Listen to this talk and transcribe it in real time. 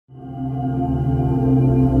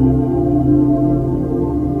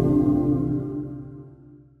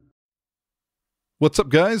What's up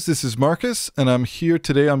guys, this is Marcus, and I'm here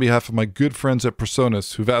today on behalf of my good friends at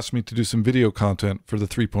PreSonus who've asked me to do some video content for the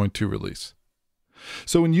 3.2 release.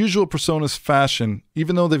 So in usual PreSonus fashion,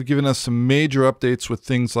 even though they've given us some major updates with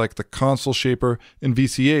things like the console shaper and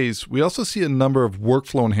VCAs, we also see a number of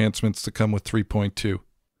workflow enhancements to come with 3.2.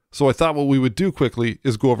 So I thought what we would do quickly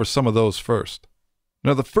is go over some of those first.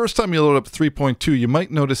 Now the first time you load up 3.2, you might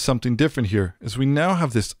notice something different here, as we now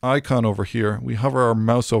have this icon over here. We hover our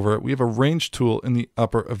mouse over it, we have a range tool in the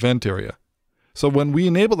upper event area. So when we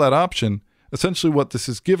enable that option, essentially what this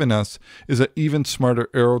has given us is an even smarter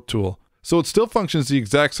arrow tool. So it still functions the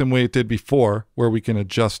exact same way it did before, where we can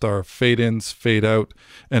adjust our fade ins, fade out,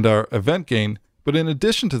 and our event gain. But in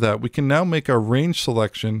addition to that, we can now make our range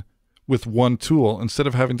selection with one tool instead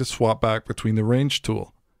of having to swap back between the range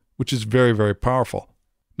tool, which is very, very powerful.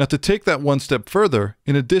 Now to take that one step further,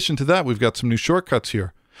 in addition to that, we've got some new shortcuts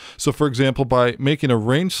here. So for example, by making a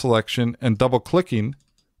range selection and double clicking,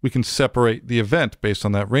 we can separate the event based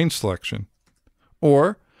on that range selection.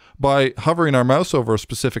 Or by hovering our mouse over a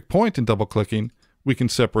specific point and double clicking, we can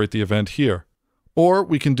separate the event here. Or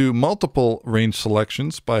we can do multiple range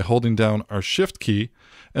selections by holding down our shift key,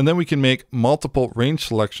 and then we can make multiple range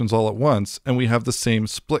selections all at once, and we have the same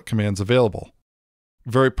split commands available.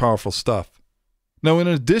 Very powerful stuff. Now in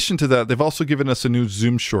addition to that, they've also given us a new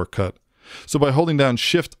zoom shortcut. So by holding down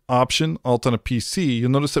Shift, Option, Alt on a PC,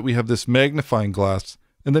 you'll notice that we have this magnifying glass,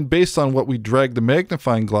 and then based on what we drag the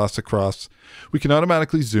magnifying glass across, we can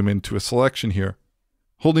automatically zoom into a selection here.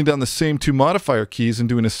 Holding down the same two modifier keys and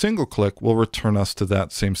doing a single click will return us to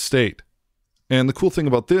that same state. And the cool thing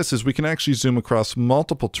about this is we can actually zoom across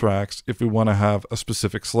multiple tracks if we want to have a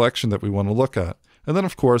specific selection that we want to look at. And then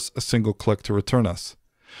of course, a single click to return us.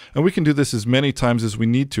 And we can do this as many times as we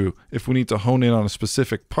need to if we need to hone in on a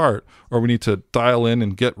specific part, or we need to dial in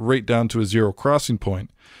and get right down to a zero crossing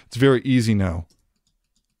point. It's very easy now.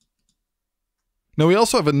 Now we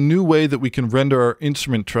also have a new way that we can render our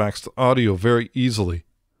instrument tracks to audio very easily.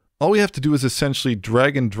 All we have to do is essentially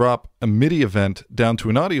drag and drop a MIDI event down to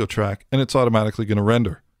an audio track, and it's automatically going to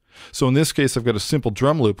render. So in this case, I've got a simple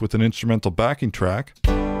drum loop with an instrumental backing track.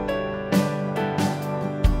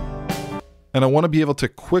 And I want to be able to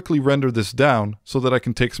quickly render this down so that I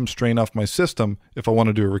can take some strain off my system if I want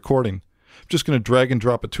to do a recording. I'm just going to drag and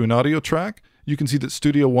drop it to an audio track. You can see that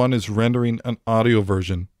Studio One is rendering an audio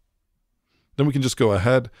version. Then we can just go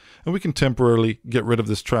ahead and we can temporarily get rid of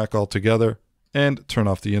this track altogether and turn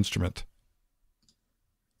off the instrument.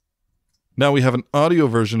 Now we have an audio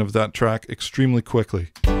version of that track extremely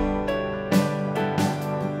quickly.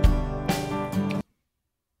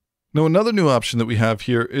 Now another new option that we have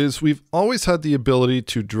here is we've always had the ability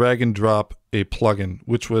to drag and drop a plugin,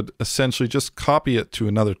 which would essentially just copy it to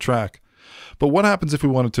another track. But what happens if we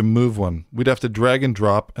wanted to move one? We'd have to drag and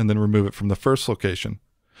drop and then remove it from the first location.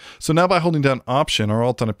 So now by holding down Option or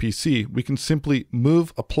Alt on a PC, we can simply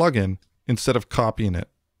move a plugin instead of copying it.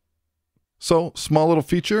 So small little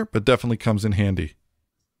feature, but definitely comes in handy.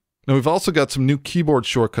 Now we've also got some new keyboard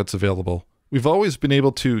shortcuts available. We've always been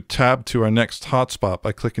able to tab to our next hotspot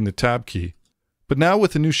by clicking the Tab key. But now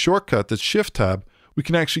with a new shortcut that's Shift Tab, we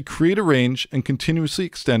can actually create a range and continuously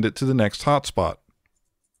extend it to the next hotspot.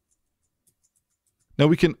 Now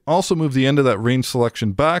we can also move the end of that range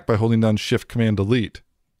selection back by holding down Shift Command Delete.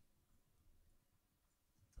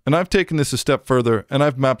 And I've taken this a step further and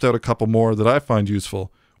I've mapped out a couple more that I find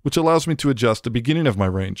useful, which allows me to adjust the beginning of my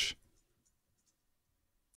range.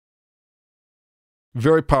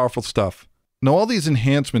 Very powerful stuff. Now all these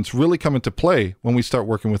enhancements really come into play when we start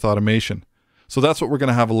working with automation. So that's what we're going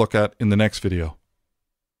to have a look at in the next video.